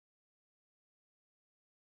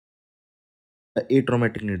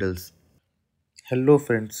Trumatic needles. Hello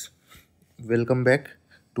friends, welcome back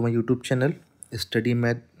to my YouTube channel Study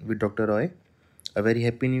Math with Dr. Roy. A very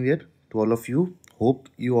happy new year to all of you. Hope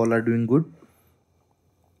you all are doing good.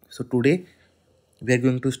 So today we are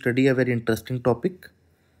going to study a very interesting topic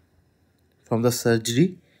from the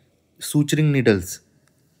surgery, suturing needles.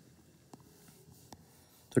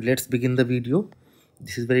 So let's begin the video.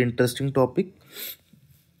 This is very interesting topic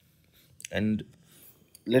and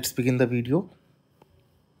let's begin the video.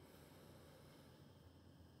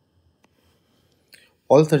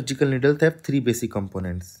 All surgical needles have three basic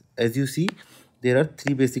components. As you see, there are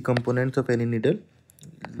three basic components of any needle.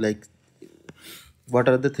 Like, what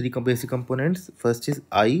are the three basic components? First is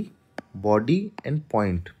eye, body, and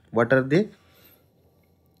point. What are they?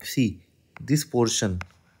 See, this portion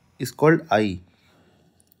is called eye.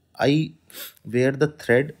 Eye, where the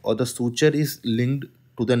thread or the suture is linked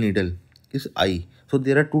to the needle, is eye. So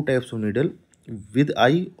there are two types of needle, with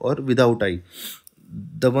eye or without eye.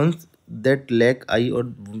 The ones that lack eye or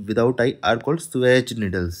without eye are called swage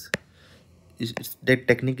needles. That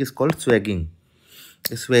technique is called swagging,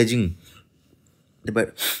 swaging,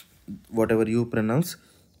 but whatever you pronounce.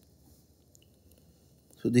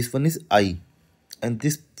 So this one is eye, and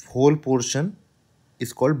this whole portion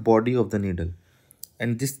is called body of the needle,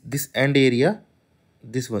 and this end area,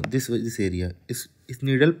 this area is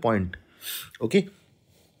needle point. Okay,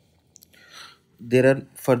 there are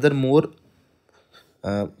further more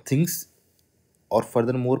things or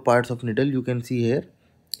further more parts of needle you can see here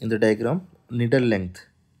in the diagram. Needle length,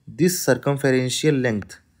 this circumferential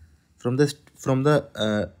length from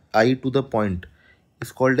the eye to the point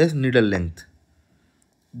is called as needle length.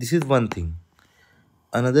 This is one thing.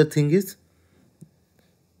 Another thing is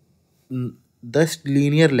the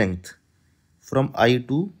linear length from eye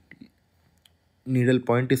to needle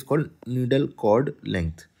point is called needle cord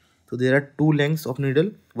length. So there are two lengths of needle.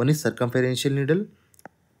 One is circumferential needle,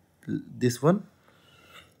 this one.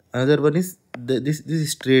 Another one is this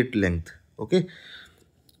is straight length. Okay,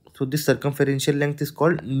 so this circumferential length is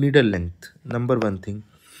called needle length. Number one thing.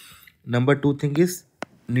 Number two thing is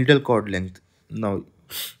needle cord length. Now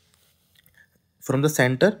from the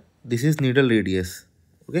center, this is needle radius.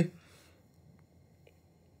 Okay,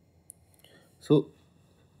 so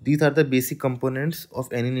these are the basic components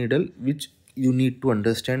of any needle which you need to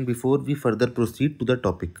understand before we further proceed to the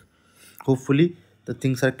topic. Hopefully the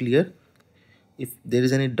things are clear. If there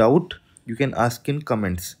is any doubt, you can ask in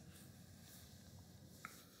comments.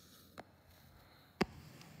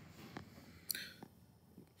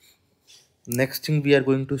 Next thing we are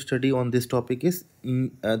going to study on this topic is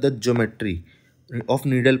the geometry of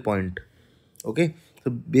needle point. Okay, so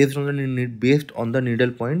based on the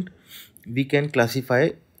needle point, we can classify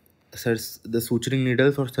the suturing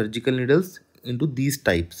needles or surgical needles into these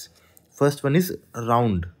types. First one is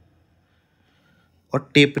round or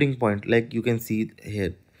tapering point, like you can see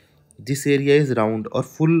here. This area is round or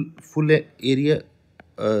full area.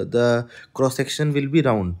 The cross section will be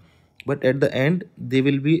round, but at the end they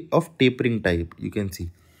will be of tapering type, you can see.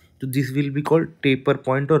 So this will be called taper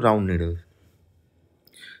point or round needle.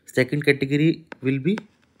 Second category will be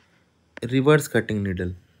reverse cutting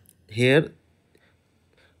needle. Here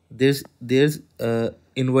there's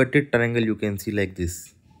inverted triangle, you can see, like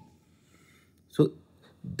this. So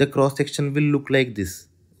the cross section will look like this.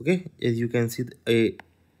 Okay, as you can see, a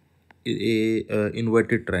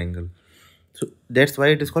inverted triangle. So that's why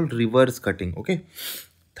it is called reverse cutting. Okay,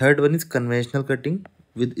 third one is conventional cutting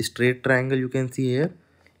with straight triangle, you can see here,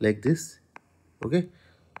 like this. Okay,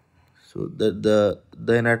 so the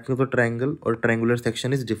anatomy of a triangle or triangular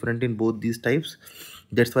section is different in both these types.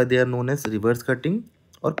 That's why they are known as reverse cutting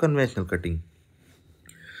or conventional cutting.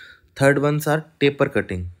 Third ones are taper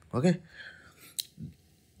cutting. Okay,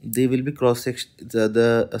 they will be cross section,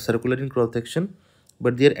 the circular in cross section,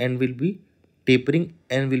 but their end will be tapering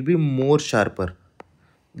and will be more sharper,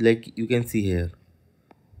 like you can see here.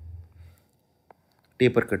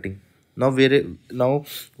 Taper cutting. Now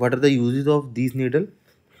what are the uses of these needle?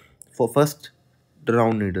 For first, the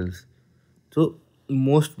round needles. So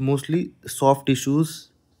mostly soft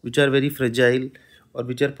tissues which are very fragile or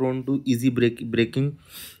which are prone to easy breaking,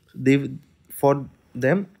 they, for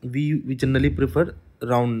them, we generally prefer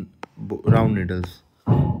round needles.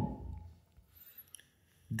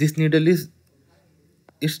 This needle is,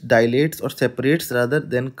 it dilates or separates rather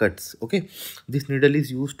than cuts. Okay, this needle is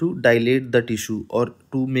used to dilate the tissue or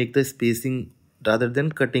to make the spacing rather than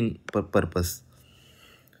cutting purpose.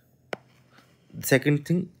 Second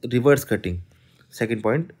thing, reverse cutting. Second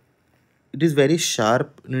point, it is very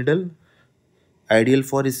sharp needle, ideal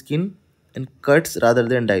for skin, and cuts rather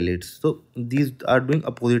than dilates. So these are doing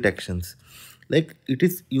opposite actions. Like it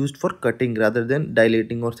is used for cutting rather than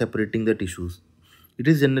dilating or separating the tissues. It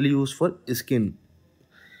is generally used for skin.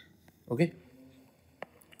 Okay,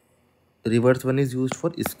 reverse one is used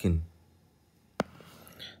for skin.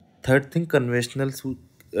 Third thing, conventional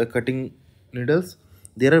cutting needles,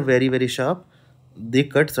 they are very sharp. They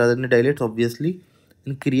cut rather than dilate, obviously,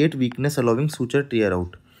 and create weakness, allowing suture tear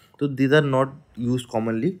out. So these are not used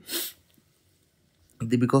commonly,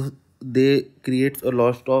 because they create a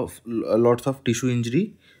lots of tissue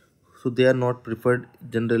injury. So they are not preferred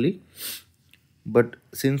generally. But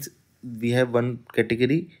since we have one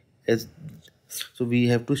category, as so we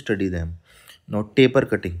have to study them. Now, taper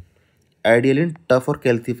cutting, ideal in tough or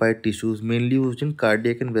calcified tissues, mainly used in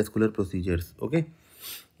cardiac and vascular procedures. Okay,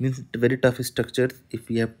 means very tough structures. If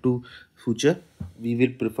we have to suture, we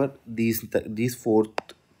will prefer these fourth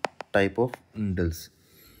type of needles.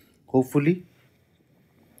 Hopefully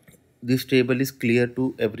this table is clear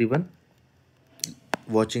to everyone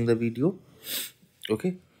watching the video.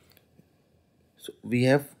 Okay, so we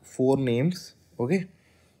have four names. Okay,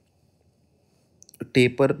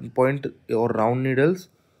 taper point or round needles,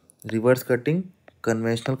 reverse cutting,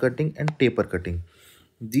 conventional cutting, and taper cutting.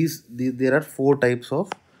 These there are four types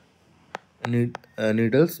of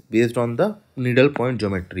needles based on the needle point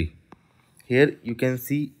geometry. Here you can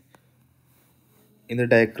see in the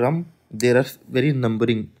diagram there are very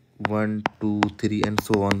numbering, one, two, three, and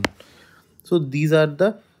so on. So these are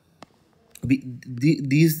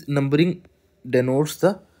these numbering denotes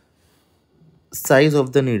the size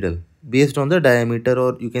of the needle based on the diameter,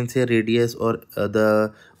 or you can say radius, or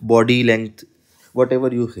the body length, whatever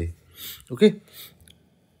you say. Okay,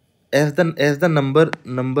 as the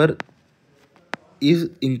number is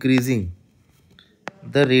increasing,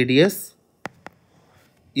 the radius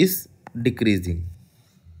is decreasing.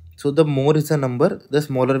 So the more is the number, the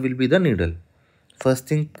smaller will be the needle. First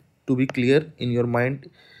thing to be clear in your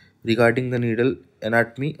mind regarding the needle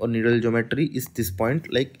anatomy or needle geometry is this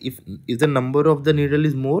point. Like if the number of the needle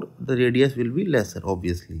is more, the radius will be lesser,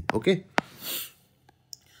 obviously. Okay,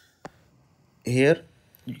 here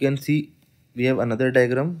you can see we have another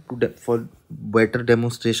diagram for better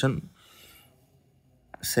demonstration.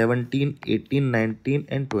 17, 18, 19,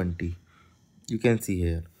 and 20, you can see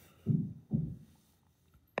here.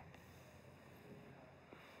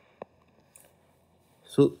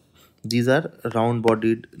 So these are round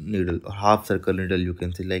bodied needle or half circle needle, you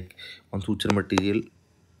can say. Like on suture material,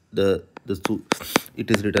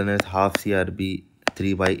 it is written as half CRB,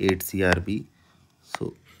 3 by 8 CRB.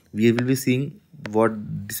 So we will be seeing what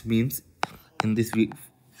this means in this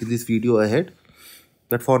video ahead.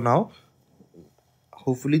 But for now,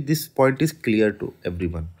 hopefully this point is clear to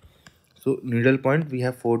everyone. So needle point, we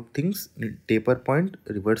have four things: taper point,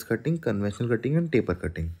 reverse cutting, conventional cutting, and taper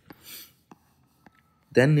cutting.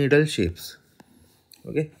 Then needle shapes.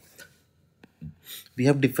 Okay, we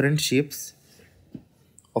have different shapes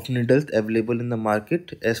of needles available in the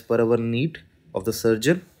market as per our need of the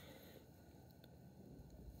surgeon.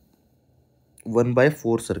 1 by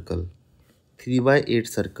 4 circle, 3 by 8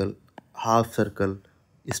 circle, half circle,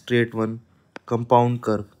 straight one, compound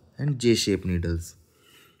curve, and J shape needles.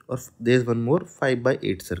 Or there's one more, 5 by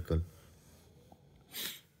 8 circle.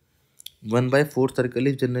 1 by 4 circle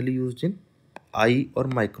is generally used in eye or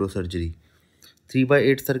microsurgery. 3 by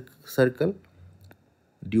 8 circle,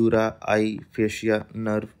 dura, eye, fascia,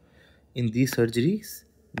 nerve. In these surgeries,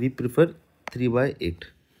 we prefer 3 by 8.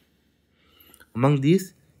 Among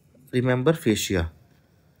these, remember fascia,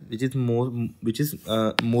 which is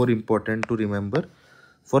more important to remember.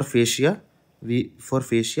 For fascia we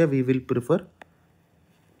will prefer.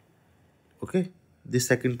 Okay, this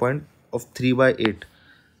second point of 3 by 8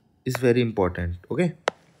 is very important. Okay,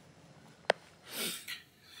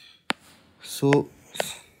 so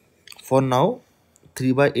for now,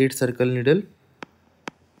 3 by 8 circle needle,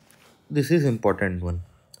 this is important one.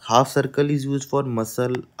 Half circle is used for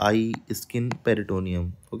muscle, eye, skin,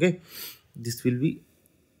 peritoneum. Okay, this will be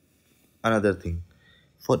another thing.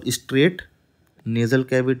 For straight, nasal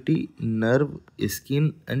cavity, nerve,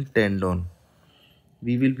 skin, and tendon,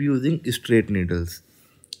 we will be using straight needles.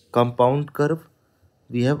 Compound curve,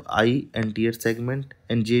 we have eye, anterior segment,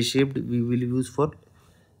 and J shaped we will use for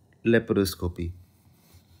laparoscopy.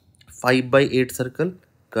 5 by 8 circle,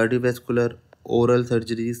 cardiovascular, oral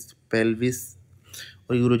surgeries, pelvis,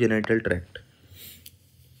 or urogenital tract.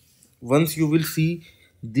 Once you will see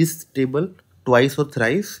this table twice or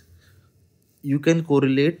thrice, you can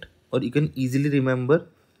correlate, or you can easily remember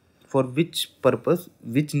for which purpose,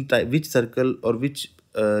 which circle or which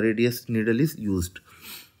radius needle is used.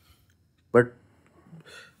 But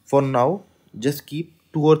for now, just keep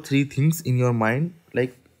two or three things in your mind.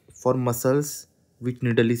 Like For muscles, which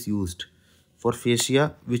needle is used? For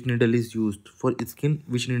fascia, which needle is used? For skin,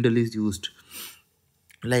 which needle is used?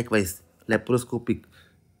 Likewise, laparoscopic,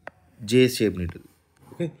 J shaped needle.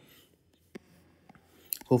 Okay,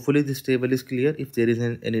 hopefully this table is clear. If there is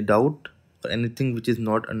any doubt or anything which is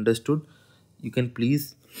not understood, you can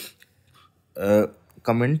please uh,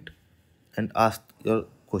 comment and ask your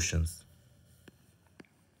questions.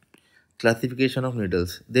 Classification of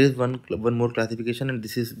needles. There is one more classification, and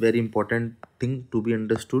this is very important thing to be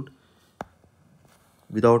understood,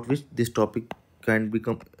 without which this topic can't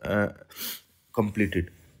become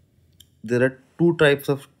completed. There are two types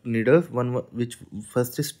of needles. Which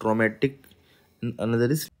first is traumatic, and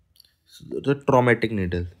another is the traumatic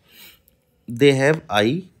needle. They have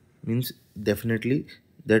eye, means definitely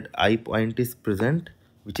that eye point is present,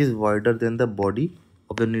 which is wider than the body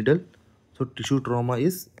of the needle. So tissue trauma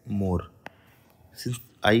is more, since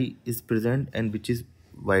eye is present and which is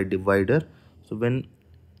wider. So when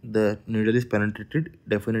the needle is penetrated,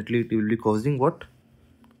 definitely it will be causing what?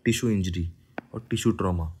 Tissue injury or tissue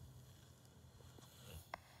trauma.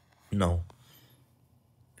 Now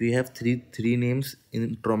we have three names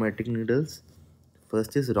in traumatic needles.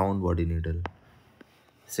 First is round body needle,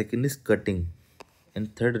 second is cutting,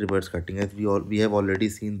 and third reverse cutting. As we have already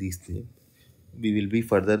seen these things, we will be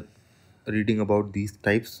further reading about these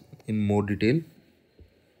types in more detail.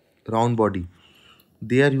 Round body,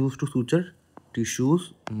 they are used to suture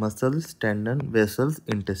tissues, muscles, tendon, vessels,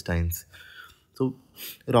 intestines. So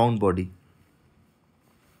round body,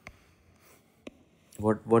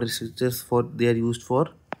 what is sutures for? They are used for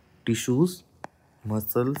tissues,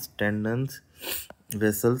 muscles, tendons,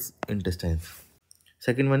 vessels, intestines.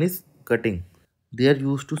 Second one is cutting. They are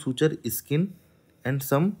used to suture skin and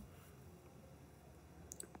some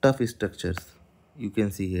tough structures. You can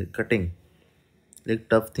see here cutting, like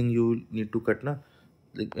tough thing you need to cut na,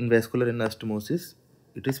 like in vascular anastomosis,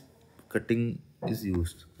 it is cutting is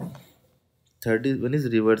used. Third is one is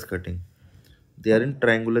reverse cutting. They are in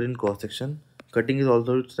triangular in cross section. Cutting is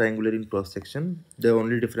also triangular in cross section. The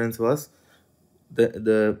only difference was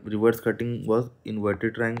the reverse cutting was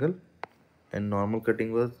inverted triangle, and normal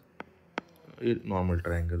cutting was a normal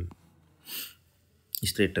triangle,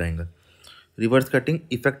 straight triangle. Reverse cutting,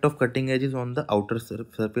 effect of cutting edge is on the outer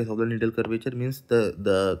surface of the needle curvature, means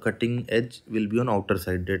the cutting edge will be on outer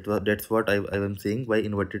side. That's what I am saying by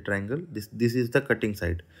inverted triangle. This is the cutting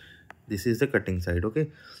side. This is the cutting side.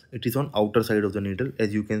 Okay, it is on outer side of the needle,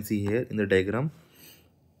 as you can see here in the diagram.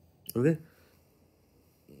 Okay,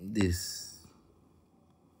 this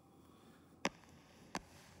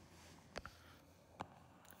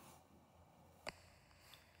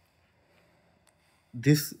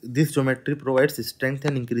this geometry provides strength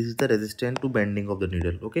and increases the resistance to bending of the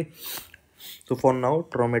needle. Okay, so for now,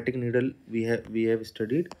 traumatic needle we have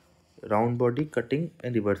studied round body, cutting,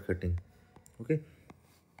 and reverse cutting. Okay,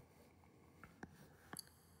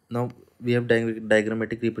 now we have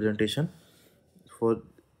diagrammatic representation for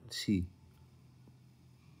C,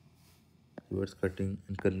 reverse cutting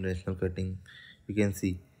and conventional cutting. You can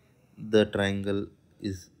see the triangle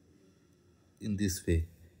is in this way.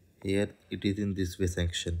 Here it is in this way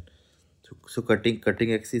section. So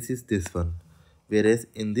cutting axis is this one, whereas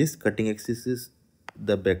in this cutting axis is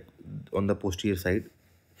the back on the posterior side,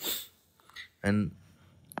 and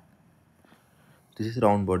this is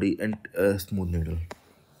round body and smooth needle.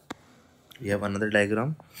 We have another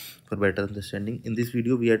diagram for better understanding. In this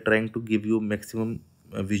video we are trying to give you maximum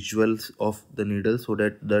visuals of the needle, so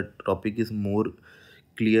that the topic is more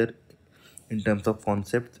clear in terms of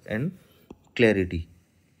concepts and clarity.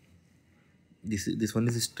 This one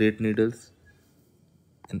is straight needles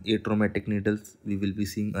and atraumatic needles we will be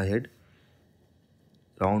seeing ahead.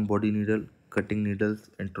 Round body needle, cutting needles,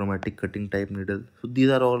 and traumatic cutting type needle. So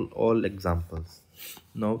these are all examples.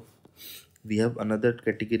 Now we have another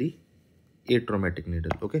category, atraumatic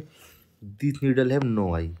needle. Okay, these needle have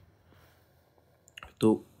no eye.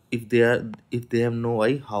 So if they have no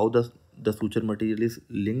eye, how the suture material is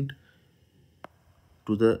linked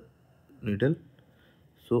to the needle?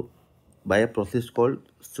 So by a process called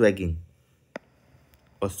swagging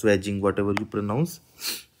or swedging, whatever you pronounce.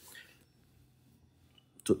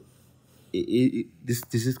 So this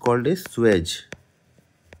is called a swedge.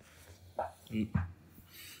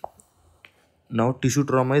 Now tissue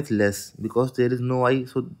trauma is less because there is no eye,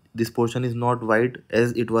 so this portion is not wide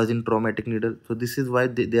as it was in traumatic needle. So this is why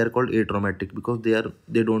they are called atraumatic, because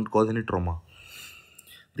they don't cause any trauma.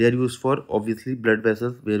 They are used for obviously blood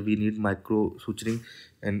vessels where we need micro suturing,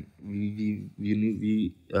 and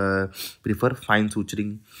we prefer fine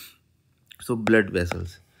suturing. So blood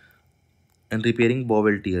vessels. and repairing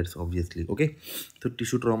bowel tears, obviously. Okay, so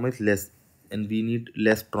tissue trauma is less, and we need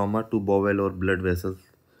less trauma to bowel or blood vessels,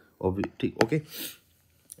 obviously. Okay,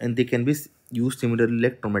 and they can be used similarly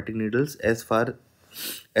like traumatic needles as for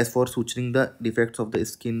suturing the defects of the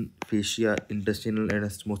skin, fascia, intestinal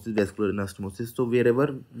anastomosis, vascular anastomosis. So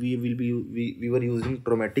wherever we were using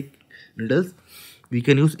traumatic needles, we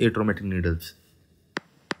can use atraumatic needles.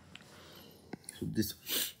 So this,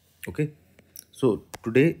 okay, so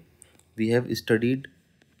today we have studied.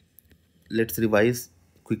 Let's revise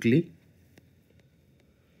quickly.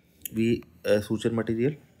 We suture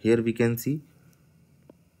material. Here we can see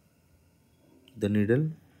the needle,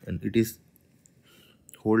 and it is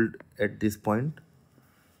hold at this point.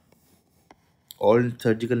 All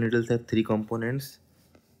surgical needles have three components: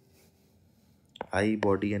 eye,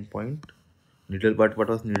 body, and point. Needle, but what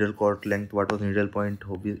was needle cord length? What was needle point?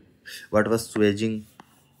 What was swedging?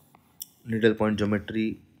 Needle point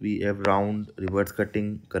geometry. We have round, reverse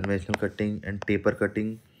cutting, conventional cutting, and taper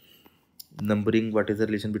cutting. Numbering. What is the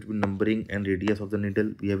relation between numbering and radius of the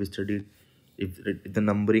needle? We have studied. If the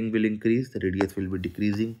numbering will increase, the radius will be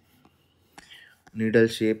decreasing. Needle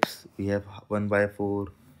shapes. We have 1 by 4.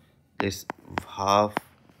 This half,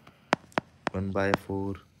 1 by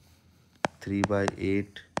 4, 3 by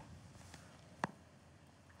 8,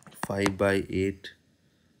 5 by 8,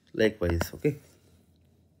 likewise. Okay,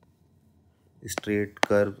 straight,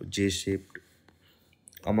 curve, J-shaped.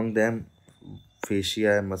 Among them,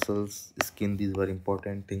 fascia, muscles, skin, these were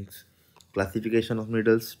important things. Classification of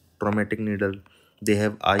needles: traumatic needle, they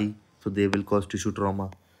have eye, so they will cause tissue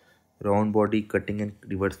trauma. Round body, cutting and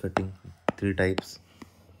reverse cutting, three types.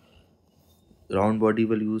 Round body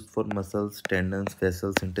were used for muscles, tendons,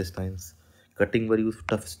 vessels, intestines. Cutting were used for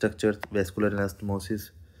tough structures, vascular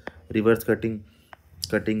anastomosis. Reverse cutting,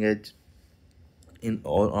 cutting edge in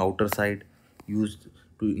or outer side, used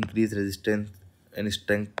to increase resistance and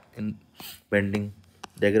strength in bending.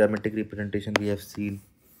 Diagrammatic representation we have seen.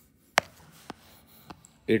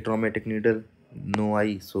 A traumatic needle, no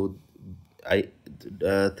eye, so I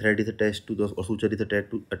thread is attached to those, or suture is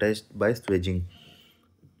attached by swedging.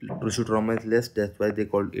 Tissue trauma is less, that's why they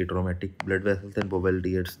called atraumatic. Blood vessels and bowel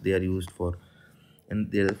tears they are used for,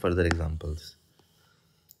 and there are further examples.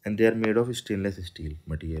 And they are made of stainless steel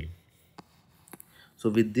material. So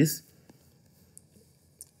with this,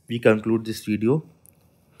 we conclude this video.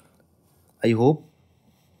 I hope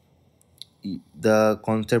the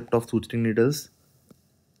concept of suturing needles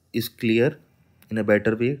is clear in a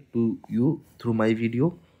better way to you through my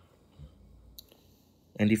video.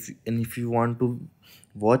 And if you want to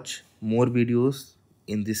watch more videos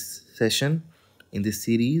in this session, in this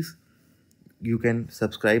series, you can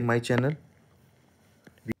subscribe my channel.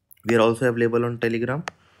 We are also available on Telegram.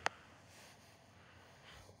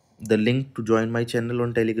 The link to join my channel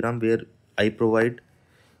on Telegram, where I provide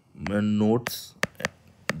notes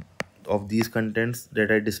of these contents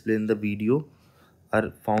that I display in the video,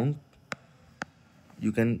 are found.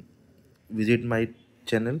 You can visit my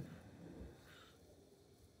channel.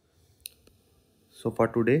 So for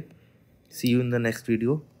today, see you in the next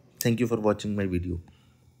video. Thank you for watching my video.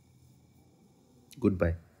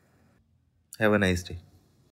 Goodbye. Have a nice day.